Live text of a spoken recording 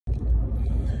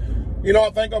You know,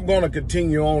 I think I'm going to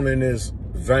continue on in this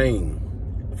vein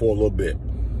for a little bit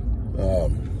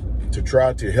to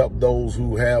try to help those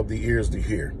who have the ears to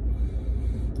hear.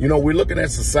 You know, we're looking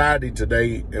at society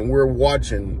today, and we're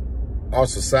watching our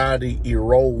society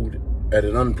erode at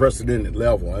an unprecedented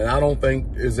level, and I don't think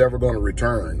it's ever going to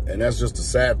return, and that's just the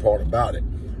sad part about it.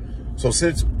 So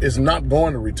since it's not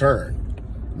going to return,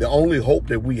 the only hope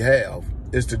that we have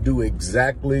is to do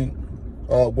exactly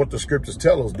what the scriptures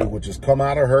tell us to do, which is come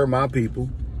out of her, my people,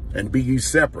 and be ye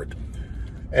separate.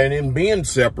 And in being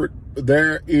separate,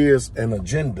 there is an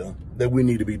agenda that we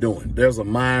need to be doing. There's a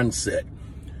mindset.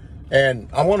 And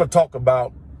I want to talk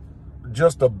about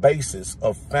just the basis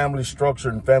of family structure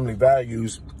and family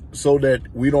values so that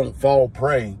we don't fall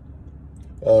prey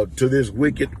to this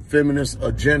wicked feminist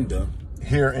agenda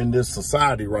here in this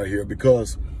society right here.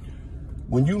 Because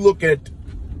when you look at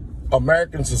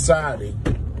American society,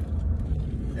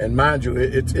 and mind you,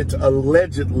 it's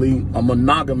allegedly a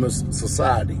monogamous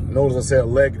society. Notice I say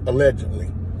allegedly,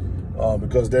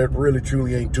 because there really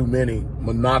truly ain't too many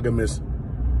monogamous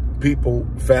people,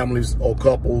 families, or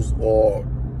couples, or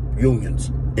unions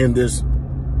in this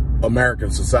American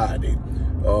society.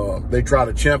 They try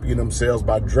to champion themselves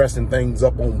by dressing things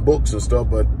up on books and stuff,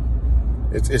 but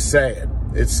it's sad.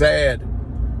 It's sad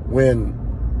when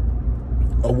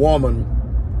a woman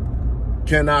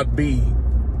cannot be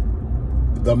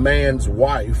the man's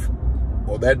wife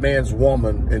or that man's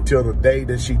woman until the day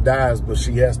that she dies, but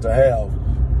she has to have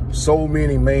so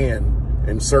many men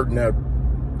and certain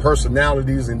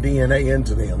personalities and DNA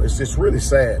into them. It's just really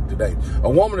sad today. A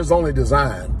woman is only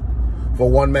designed for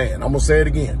one man. I'm going to say it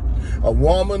again. A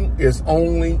woman is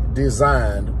only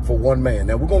designed for one man.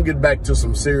 Now, we're going to get back to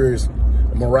some serious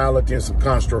morality and some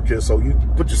construct here, so you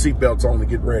put your seatbelts on and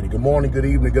get ready. Good morning, good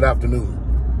evening, good afternoon.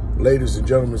 Ladies and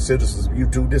gentlemen, citizens of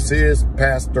YouTube, this is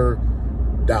Pastor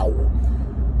Dowell.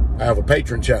 I have a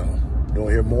Patreon channel. You want to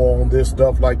hear more on this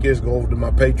stuff like this, go over to my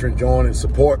Patreon, join and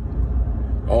support.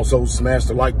 Also, smash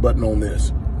the like button on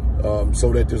this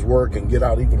so that this word can get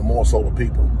out even more so to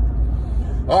people.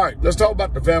 All right, let's talk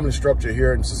about the family structure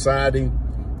here in society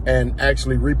and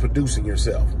actually reproducing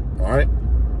yourself, all right?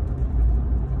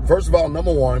 First of all,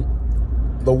 number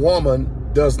one, the woman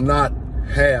does not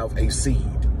have a seed.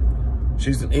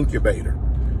 She's an incubator.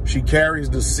 She carries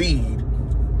the seed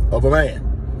of a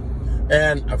man.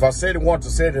 And if I said it once, I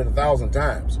said it 1,000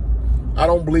 times. I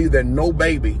don't believe that no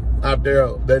baby out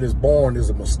there that is born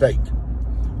is a mistake.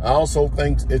 I also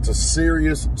think it's a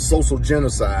serious social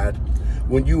genocide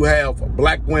when you have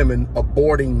black women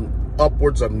aborting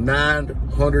upwards of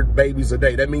 900 babies a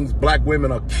day. That means black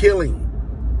women are killing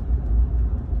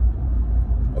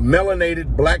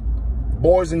melanated black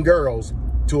boys and girls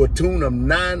to a tune of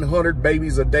 900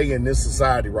 babies a day in this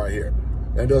society right here.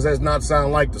 And does that not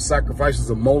sound like the sacrifices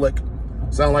of Molech?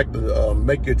 Sound like the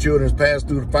make your children pass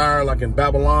through the fire like in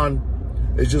Babylon?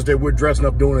 It's just that we're dressing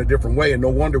up doing it a different way, and no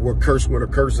wonder we're cursed with a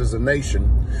curse as a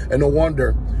nation. And no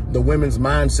wonder the women's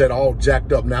mindset all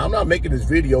jacked up. Now, I'm not making this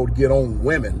video to get on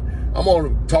women. I'm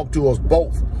going to talk to us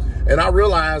both. And I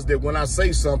realize that when I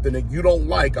say something that you don't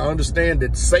like, I understand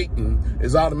that Satan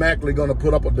is automatically going to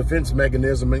put up a defense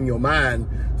mechanism in your mind,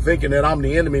 thinking that I'm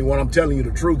the enemy when I'm telling you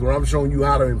the truth, when I'm showing you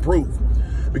how to improve.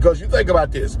 Because you think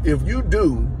about this. If you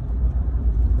do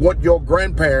what your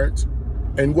grandparents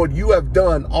and what you have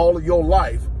done all of your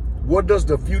life, what does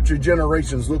the future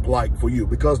generations look like for you?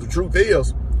 Because the truth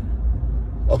is,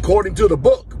 according to the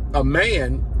book, a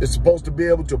man is supposed to be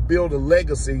able to build a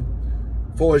legacy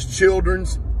for his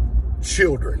children's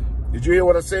children. Did you hear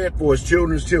what I said? For his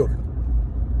children's children.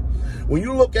 When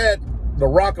you look at the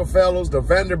Rockefellers, the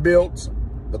Vanderbilts,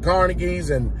 the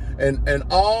Carnegies, and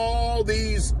all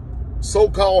these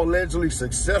so-called allegedly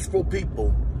successful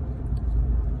people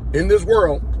in this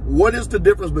world, what is the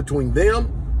difference between them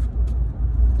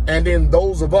and then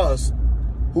those of us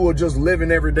who are just living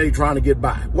every day trying to get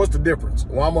by? What's the difference?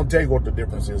 Well, I'm going to tell you what the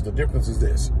difference is. The difference is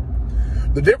this.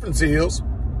 The difference is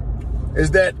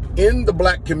that in the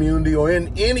black community or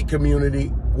in any community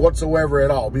whatsoever at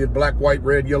all, be it black, white,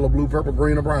 red, yellow, blue, purple,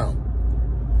 green, or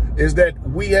brown, is that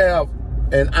we have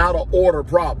an out of order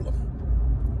problem.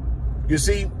 You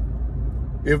see,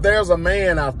 if there's a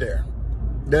man out there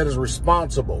that is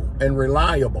responsible and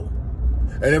reliable,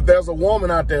 and if there's a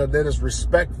woman out there that is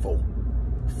respectful,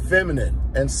 feminine,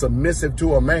 and submissive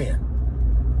to a man,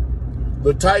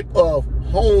 the type of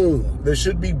home that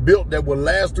should be built that will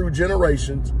last through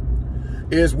generations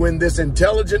is when this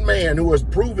intelligent man who has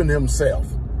proven himself,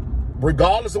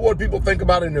 regardless of what people think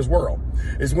about in this world,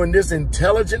 is when this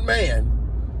intelligent man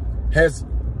has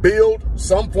built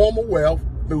some form of wealth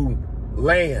through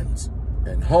lands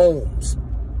and homes.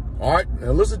 All right,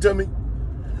 now listen to me.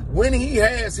 when he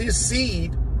has his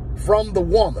seed from the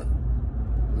woman,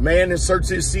 man inserts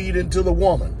his seed into the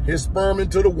woman, his sperm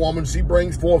into the woman, she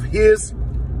brings forth his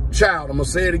child. I'm going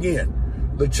to say it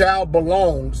again. The child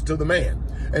belongs to the man.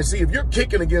 And see, if you're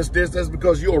kicking against this, that's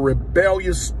because you're a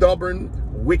rebellious, stubborn,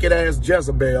 wicked-ass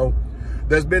Jezebel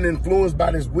that's been influenced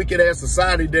by this wicked-ass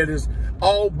society that has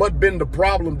all but been the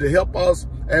problem to help us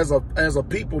as a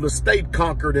people to stay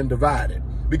conquered and divided,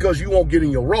 because you won't get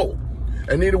in your role.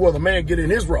 And neither will the man get in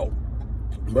his role.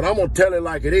 But I'm going to tell it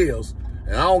like it is,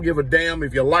 and I don't give a damn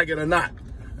if you like it or not.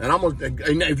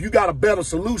 And if you got a better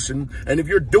solution, and if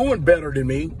you're doing better than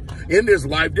me in this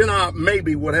life, then I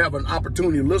maybe would have an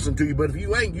opportunity to listen to you. But if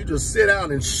you ain't, you just sit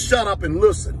down and shut up and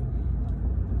listen.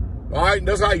 All right,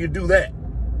 that's how you do that.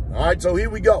 All right, so here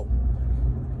we go.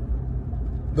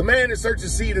 The man inserts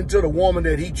his seed into the woman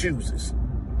that he chooses.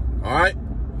 All right,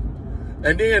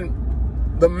 and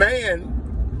then the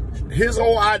man, his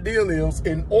whole ideal is,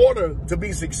 in order to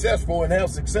be successful and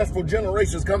have successful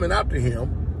generations coming after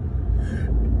him,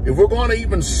 if we're going to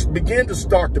even begin to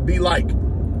start to be like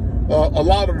a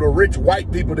lot of the rich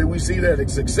white people that we see that are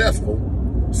successful,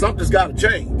 something's got to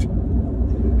change.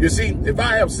 You see, if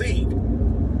I have seed,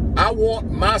 I want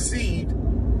my seed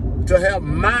to have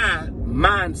my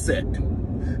mindset.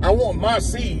 I want my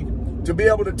seed to be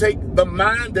able to take the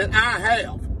mind that I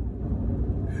have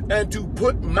and to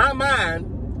put my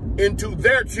mind into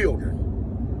their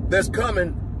children that's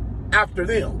coming after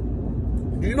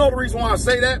them. Do you know the reason why I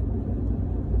say that?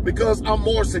 Because I'm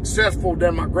more successful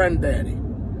than my granddaddy.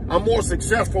 I'm more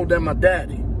successful than my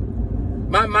daddy.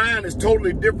 My mind is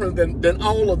totally different than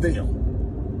all of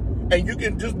them. And you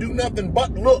can just do nothing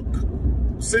but look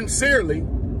sincerely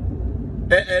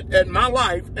at my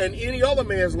life and any other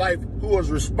man's life who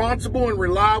is responsible and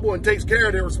reliable and takes care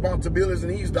of their responsibilities,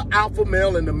 and he's the alpha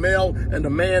male and the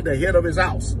man, the head of his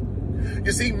house.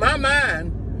 You see, my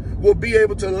mind will be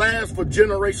able to last for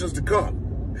generations to come.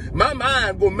 My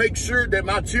mind will make sure that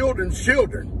my children's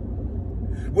children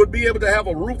would be able to have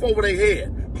a roof over their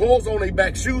head, clothes on their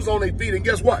back, shoes on their feet. And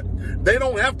guess what? They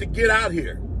don't have to get out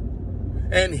here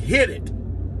and hit it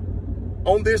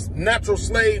on this natural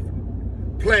slave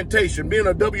plantation, being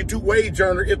a W-2 wage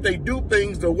earner, if they do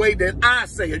things the way that I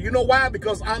say it. You know why?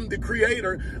 Because I'm the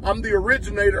creator. I'm the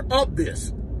originator of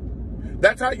this.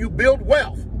 That's how you build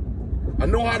wealth. I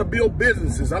know how to build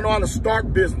businesses. I know how to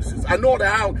start businesses. I know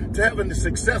how to have a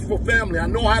successful family. I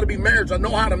know how to be married. I know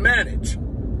how to manage.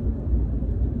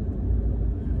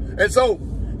 And so,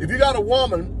 if you got a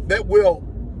woman that will,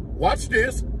 watch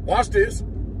this,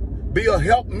 be a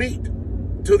helpmeet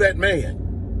to that man,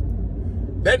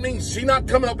 that means she's not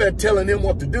coming up there telling him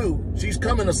what to do. She's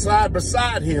coming aside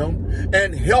beside him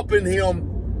and helping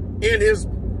him in his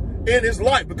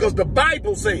life. Because the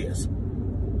Bible says,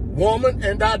 woman,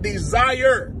 and I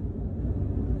desire,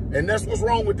 and that's what's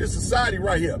wrong with this society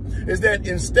right here, is that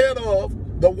instead of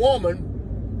the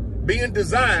woman being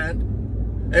designed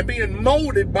and being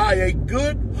molded by a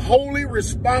good, holy,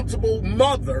 responsible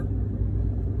mother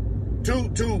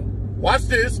to watch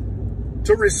this,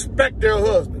 to respect their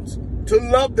husbands, to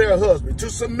love their husbands, to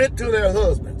submit to their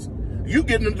husbands, you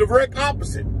getting the direct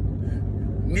opposite.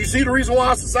 You see the reason why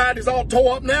our society is all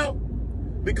tore up now?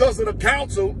 Because of the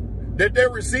counsel that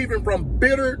they're receiving from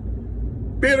bitter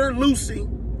Lucy,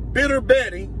 bitter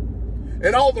Betty,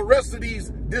 and all the rest of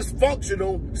these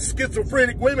dysfunctional,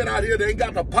 schizophrenic women out here that ain't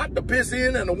got the pot to piss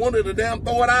in and the one to damn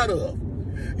throw it out of.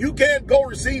 You can't go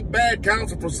receive bad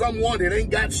counsel from someone that ain't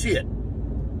got shit.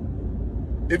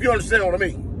 If you understand what I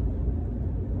mean.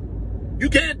 You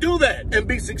can't do that and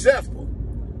be successful.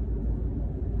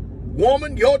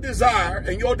 Woman, your desire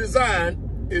and your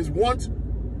design is, once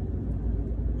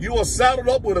you are saddled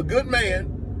up with a good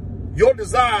man, your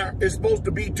desire is supposed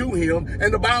to be to him.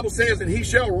 And the Bible says that he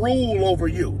shall rule over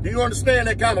you. Do you understand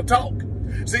that kind of talk?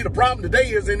 See, the problem today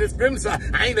is in this feminine side,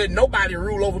 I ain't let nobody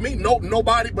rule over me. No,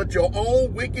 nobody but your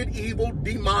own wicked, evil,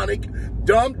 demonic,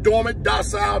 dumb, dormant,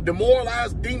 docile,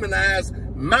 demoralized, demonized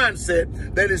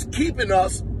mindset that is keeping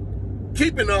us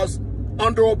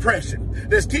under oppression,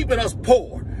 that's keeping us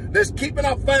poor, that's keeping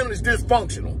our families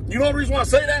dysfunctional. You know the reason why I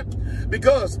say that?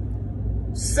 Because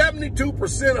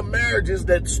 72% of marriages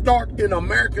that start in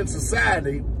American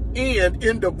society end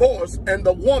in divorce, and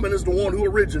the woman is the one who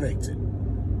originates it.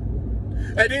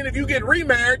 And then if you get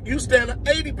remarried, you stand an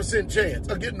 80% chance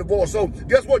of getting divorced. So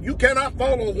guess what? You cannot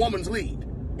follow a woman's lead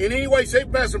in any way,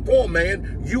 shape, fashion, form,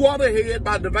 man. You are the head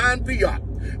by divine fiat.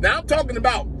 Now, I'm talking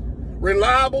about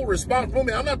reliable, responsible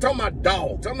men. I'm not talking about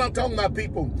dogs. I'm not talking about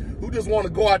people who just want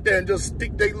to go out there and just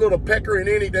stick their little pecker in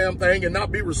any damn thing and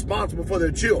not be responsible for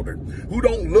their children, who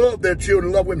don't love their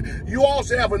children, love women. You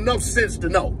also have enough sense to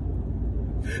know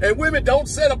And women, don't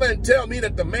sit up and tell me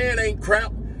that the man ain't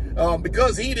crap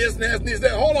because he this and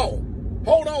that.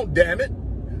 Hold on, damn it.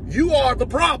 You are the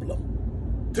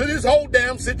problem to this whole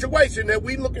damn situation that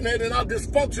we looking at in our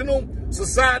dysfunctional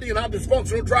society and our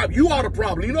dysfunctional tribe. You are the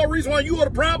problem. You know the reason why you are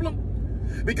the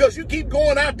problem? Because you keep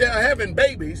going out there having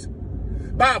babies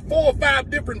by 4 or 5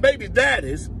 different baby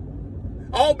daddies,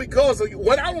 all because of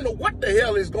what I don't know what the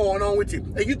hell is going on with you.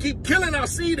 And you keep killing our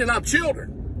seed and our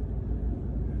children.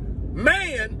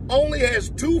 Man only has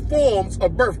 2 forms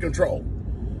of birth control,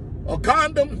 a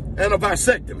condom and a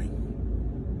vasectomy.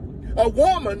 A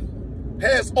woman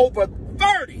has over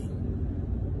 30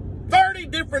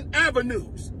 different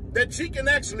avenues that she can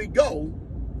actually go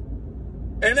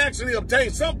and actually obtain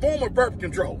some form of birth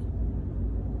control.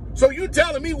 So you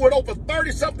telling me with over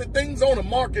 30-something things on the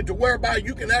market to whereby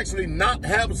you can actually not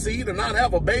have a seed or not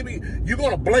have a baby, you're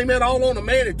going to blame it all on the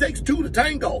man? It takes 2 to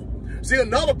tango. See,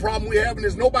 another problem we're having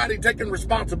is nobody taking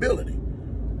responsibility.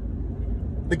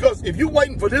 Because if you're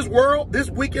waiting for this world, this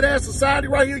wicked-ass society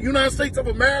right here, United States of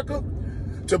America,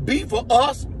 to be for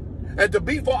us and to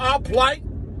be for our plight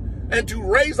and to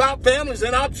raise our families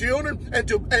and our children and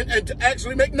to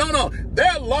actually make, no,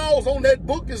 their laws on that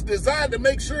book is designed to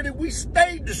make sure that we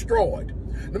stay destroyed,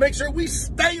 to make sure we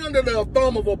stay under the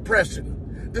thumb of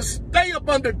oppression, to stay up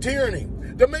under tyranny,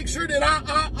 to make sure that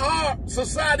our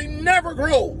society never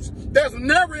grows. There's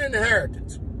never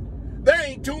inheritance. There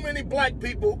ain't too many black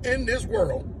people in this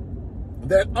world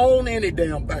that own any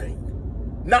damn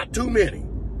thing. Not too many.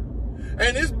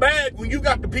 And it's bad when you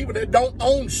got the people that don't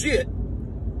own shit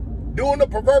doing the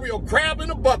proverbial crab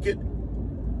in a bucket,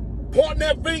 pointing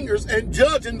their fingers and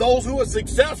judging those who are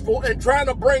successful and trying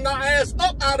to bring our ass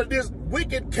up out of this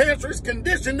wicked, cancerous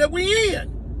condition that we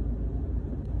in.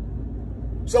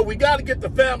 So we got to get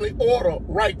the family order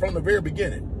right from the very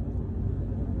beginning.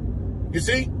 You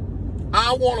see,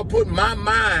 I want to put my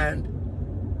mind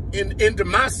into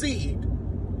my seed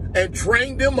and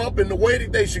train them up in the way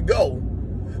that they should go.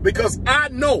 Because I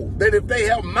know that if they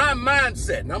have my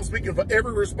mindset, and I'm speaking for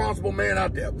every responsible man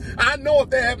out there, I know if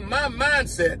they have my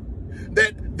mindset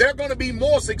that they're going to be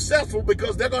more successful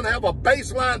because they're going to have a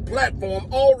baseline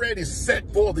platform already set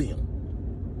for them.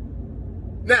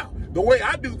 Now, the way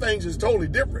I do things is totally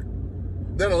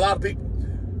different than a lot of people.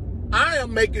 I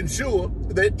am making sure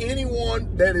that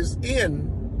anyone that is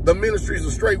in the ministries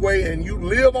of Straightway and you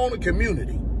live on a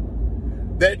community,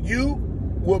 that you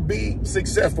will be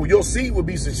successful. Your seed will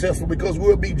be successful because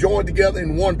we'll be joined together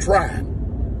in one tribe.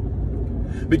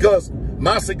 Because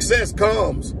my success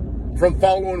comes from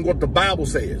following what the Bible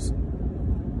says.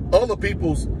 Other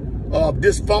people's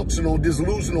dysfunctional,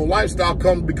 disillusional lifestyle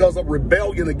comes because of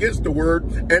rebellion against the word,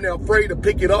 and they're afraid to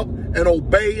pick it up and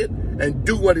obey it and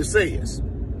do what it says.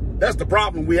 That's the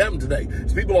problem we're having today.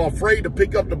 Is people are afraid to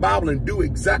pick up the Bible and do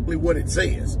exactly what it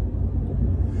says.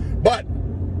 But,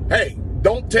 hey,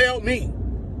 don't tell me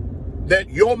that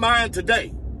your mind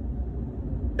today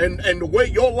and the way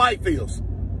your life is,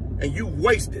 and you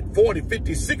wasted 40,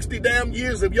 50, 60 damn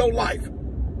years of your life.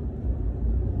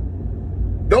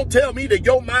 Don't tell me that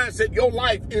your mindset, your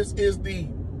life is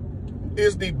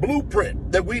the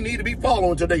blueprint that we need to be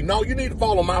following today. No, you need to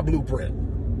follow my blueprint.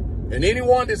 And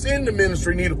anyone that's in the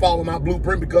ministry need to follow my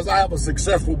blueprint because I have a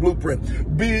successful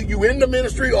blueprint. Be you in the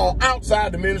ministry or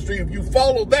outside the ministry, if you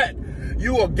follow that,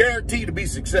 you are guaranteed to be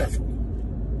successful.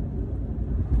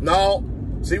 No,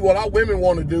 see what our women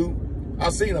want to do. I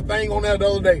seen a thing on that the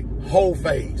other day, whole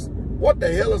phase. What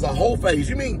the hell is a whole phase?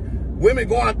 You mean women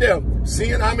going out there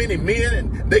seeing how many men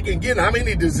and they can get, how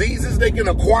many diseases they can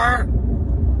acquire?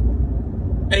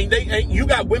 And you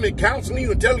got women counseling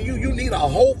you and telling you you need a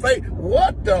whole phase.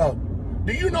 What the?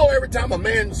 Do you know every time a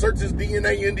man searches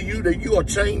DNA into you that you are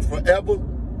changed forever?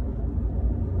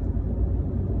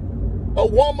 A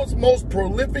woman's most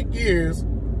prolific years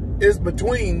is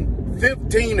between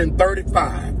 15 and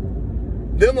 35.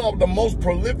 Them are the most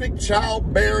prolific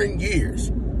childbearing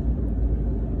years.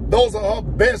 Those are her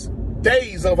best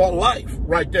days of her life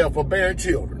right there for bearing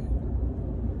children.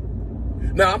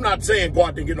 Now, I'm not saying go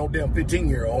out there and get no damn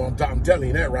 15-year-old. I'm telling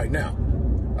you that right now.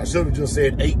 I should have just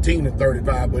said 18 and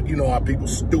 35, but you know how people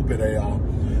stupid they are.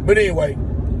 But anyway,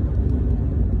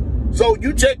 so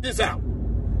you check this out.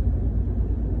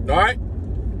 All right?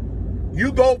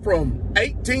 You go from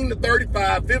 18 to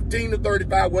 35, 15 to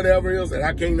 35, whatever it is, and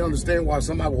I can't understand why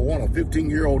somebody would want a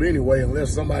 15-year-old anyway,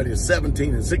 unless somebody is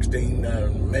 17 and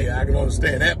 16. Maybe I can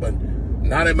understand that, but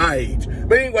not at my age.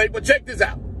 But anyway, but check this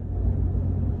out.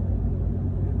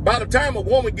 By the time a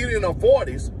woman gets in her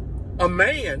 40s, a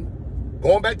man,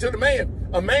 going back to the man,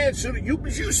 a man you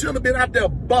should have been out there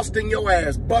busting your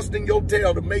ass, busting your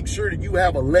tail to make sure that you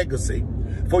have a legacy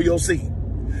for your seed.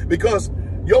 Because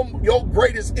Your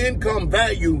greatest income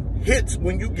value hits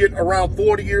when you get around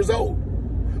 40 years old,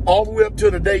 all the way up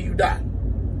to the day you die.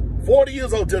 40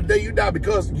 years old to the day you die,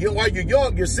 because while you're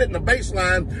young, you're setting a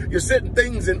baseline, you're setting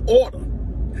things in order.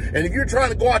 And if you're trying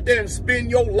to go out there and spend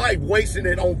your life wasting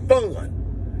it on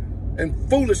fun and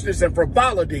foolishness and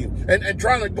frivolity and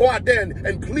trying to go out there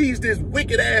and please this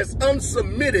wicked-ass,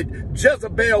 unsubmitted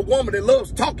Jezebel woman that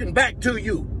loves talking back to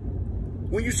you,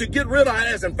 when you should get rid of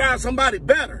her ass and find somebody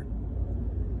better.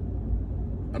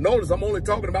 I notice I'm only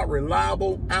talking about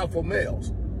reliable alpha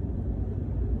males.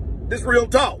 This real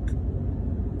talk.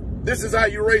 This is how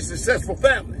you raise successful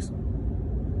families.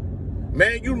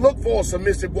 Man, you look for a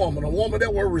submissive woman, a woman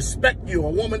that will respect you, a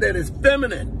woman that is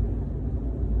feminine.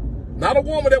 Not a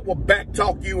woman that will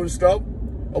backtalk you and stuff.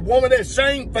 A woman that's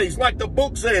shamefaced, like the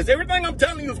book says. Everything I'm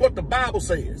telling you is what the Bible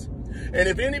says. And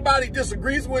if anybody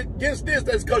disagrees against this,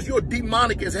 that's because you're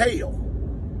demonic as hell.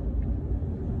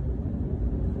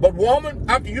 But woman,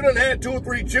 after you done had 2 or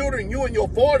 3 children, you in your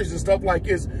 40s and stuff like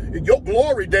this, your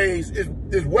glory days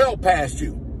is well past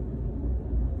you.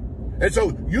 And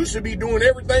so you should be doing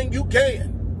everything you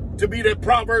can to be that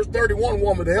Proverbs 31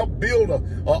 woman, to help build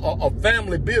a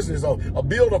family business, or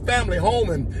build a family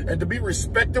home, and to be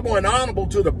respectable and honorable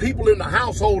to the people in the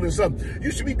household and stuff.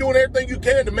 You should be doing everything you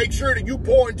can to make sure that you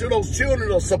pour into those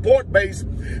children a support base,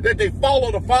 that they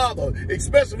follow the father,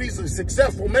 especially if he's a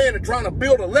successful man and trying to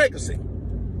build a legacy.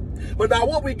 But now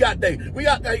what we got there?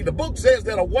 The book says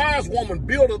that a wise woman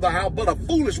buildeth the house, but a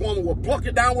foolish woman will pluck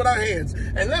it down with her hands.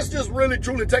 And let's just really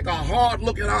truly take a hard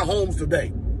look at our homes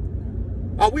today.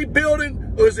 Are we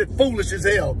building, or is it foolish as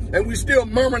hell? And we still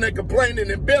murmuring and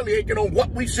complaining and belly aching on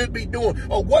what we should be doing,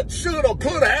 or what should or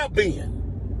could have been.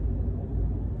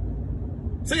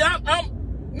 See,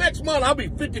 next month I'll be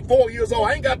 54 years old.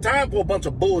 I ain't got time for a bunch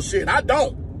of bullshit. I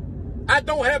don't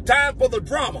have time for the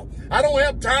drama. I don't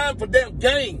have time for damn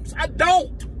games. I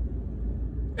don't.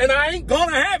 And I ain't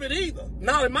gonna have it either.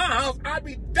 Not in my house. I'd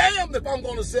be damned if I'm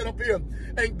gonna sit up here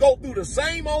and go through the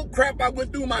same old crap I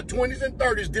went through in my 20s and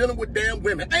 30s dealing with damn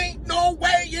women. Ain't no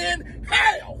way in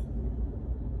hell.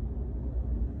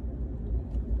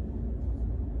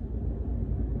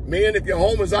 Men, if your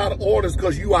home is out of order, it's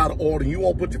because you out of order. You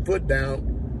won't put your foot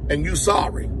down, and you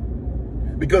sorry.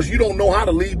 Because you don't know how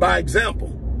to lead by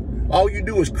example. All you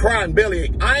do is cry and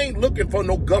bellyache. I ain't looking for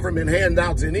no government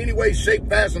handouts in any way, shape,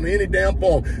 fashion, or any damn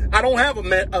form. I don't have an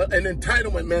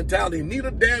entitlement mentality.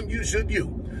 Neither damn you should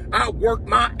you. I work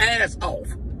my ass off.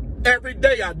 Every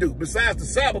day I do. Besides the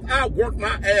Sabbath, I work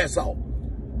my ass off.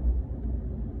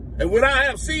 And when I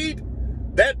have seed,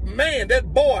 that man,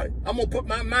 that boy, I'm going to put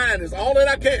my mind as all that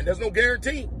I can. There's no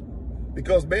guarantee.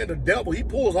 Because, man, the devil, he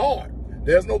pulls hard.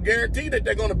 There's no guarantee that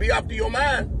they're going to be after your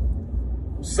mind.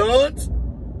 Sons,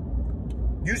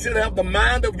 you should have the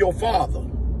mind of your father,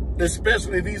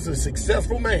 especially if he's a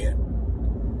successful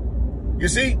man. You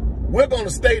see, we're going to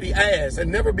stay the ass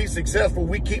and never be successful.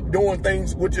 We keep doing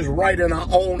things which is right in our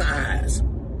own eyes.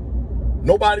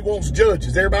 Nobody wants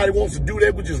judges. Everybody wants to do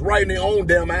that which is right in their own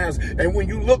damn eyes. And when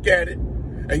you look at it,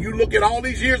 and you look at all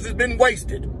these years that's been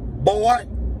wasted, boy,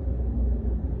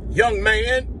 young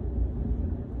man,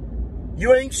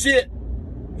 you ain't shit.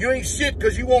 You ain't shit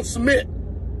because you won't submit.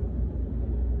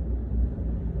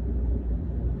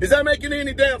 Is that making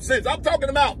any damn sense? I'm talking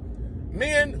about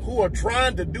men who are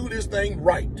trying to do this thing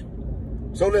right.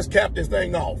 So let's cap this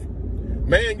thing off.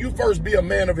 Man, you first be a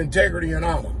man of integrity and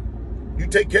honor. You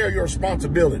take care of your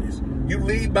responsibilities. You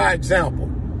lead by example.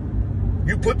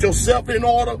 You put yourself in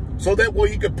order so that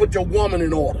way you can put your woman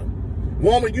in order.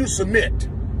 Woman, you submit.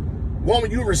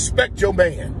 Woman, you respect your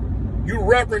man. You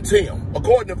reverence him.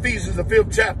 According to Ephesians, the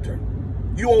 5th chapter.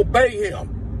 You obey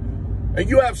him. And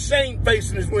you have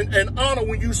shamefacedness and honor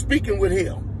when you speaking with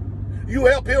him. You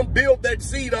help him build that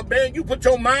seed up, man. You put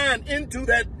your mind into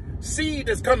that seed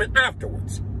that's coming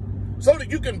afterwards. So that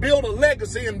you can build a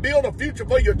legacy and build a future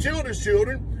for your children's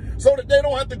children. So that they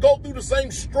don't have to go through the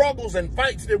same struggles and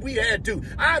fights that we had to.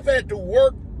 I've had to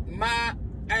work my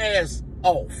ass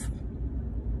off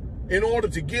in order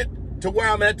to get to where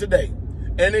I'm at today.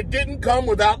 And it didn't come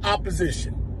without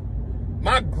opposition.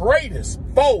 My greatest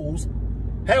foes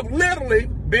have literally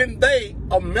been they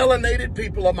of melanated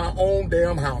people of my own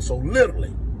damn household,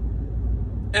 literally.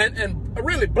 And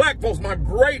really, black folks, my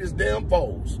greatest damn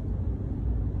foes.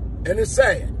 And it's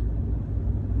sad.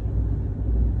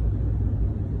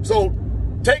 So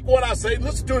take what I say,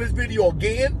 listen to this video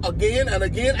again, and a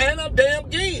damn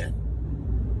again.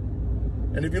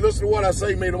 And if you listen to what I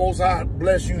say, may the Most High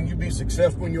bless you and you be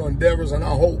successful in your endeavors. And I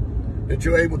hope that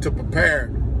you're able to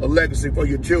prepare a legacy for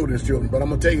your children's children. But I'm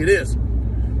going to tell you this.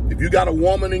 If you got a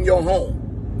woman in your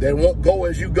home that won't go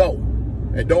as you go,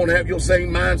 and don't have your same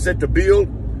mindset to build,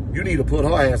 you need to put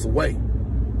her ass away.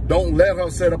 Don't let her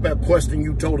set up that question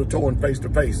you toe to toe and face to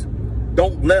face.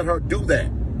 Don't let her do that.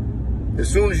 As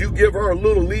soon as you give her a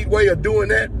little leeway of doing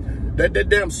that, that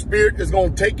damn spirit is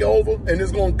going to take you over, and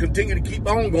it's going to continue to keep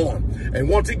on going. And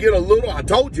once it get a little, I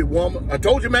told you, woman, I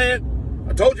told you,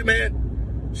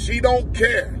 man, she don't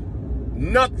care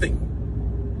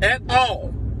nothing at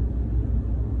all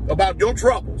about your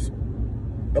troubles,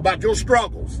 about your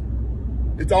struggles.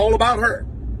 It's all about her.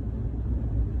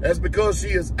 That's because she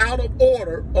is out of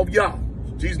order of Yah.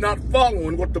 She's not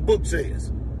following what the book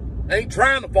says. Ain't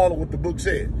trying to follow what the book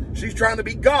says. She's trying to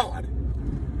be God.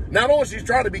 Not only she's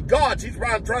trying to be God, she's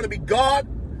trying to be God,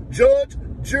 judge,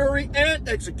 jury, and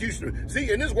executioner.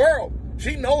 See, in this world,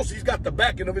 she knows she's got the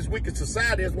backing of this wicked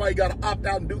society. That's why you got to opt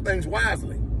out and do things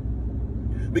wisely.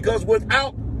 Because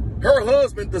without her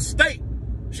husband, the state,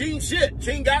 she ain't shit.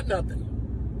 She ain't got nothing.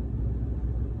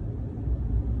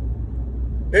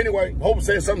 Anyway, hope it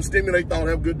says something stimulate thought.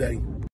 Have a good day.